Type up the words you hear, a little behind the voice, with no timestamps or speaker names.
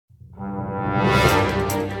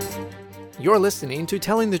You're listening to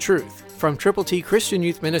Telling the Truth from Triple T Christian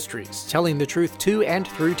Youth Ministries, telling the truth to and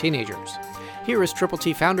through teenagers. Here is Triple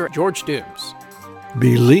T founder George Dooms.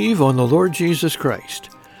 Believe on the Lord Jesus Christ.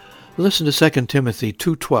 Listen to 2 Timothy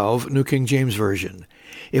 2:12, New King James Version.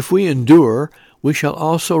 If we endure, we shall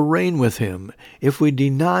also reign with him. If we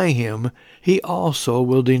deny him, he also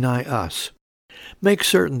will deny us. Make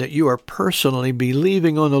certain that you are personally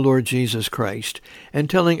believing on the Lord Jesus Christ and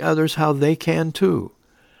telling others how they can too.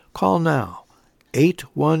 Call now,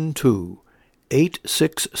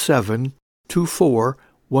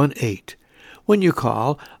 812-867-2418. When you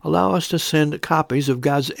call, allow us to send copies of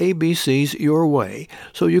God's ABCs your way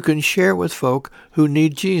so you can share with folk who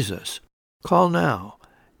need Jesus. Call now,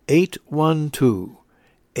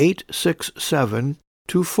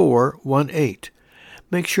 812-867-2418.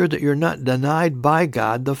 Make sure that you're not denied by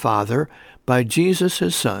God the Father, by Jesus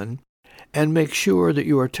his Son, and make sure that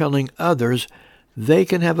you are telling others they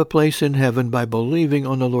can have a place in heaven by believing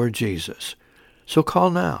on the Lord Jesus. So call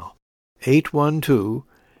now,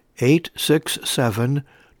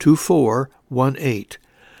 812-867-2418.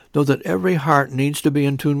 Know that every heart needs to be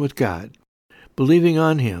in tune with God, believing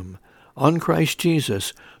on him, on Christ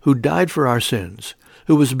Jesus, who died for our sins,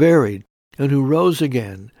 who was buried, and who rose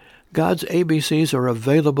again. God's ABCs are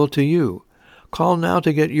available to you. Call now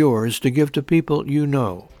to get yours to give to people you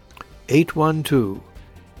know.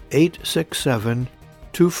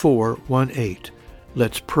 812-867-2418.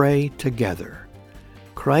 Let's pray together.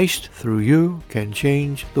 Christ, through you, can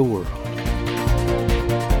change the world.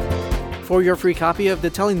 For your free copy of the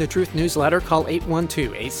Telling the Truth newsletter, call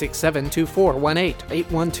 812-867-2418,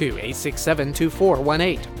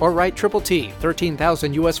 812-867-2418, or write Triple T,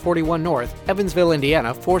 13,000 U.S. 41 North, Evansville,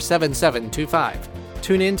 Indiana, 47725.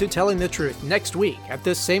 Tune in to Telling the Truth next week at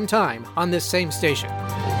this same time on this same station.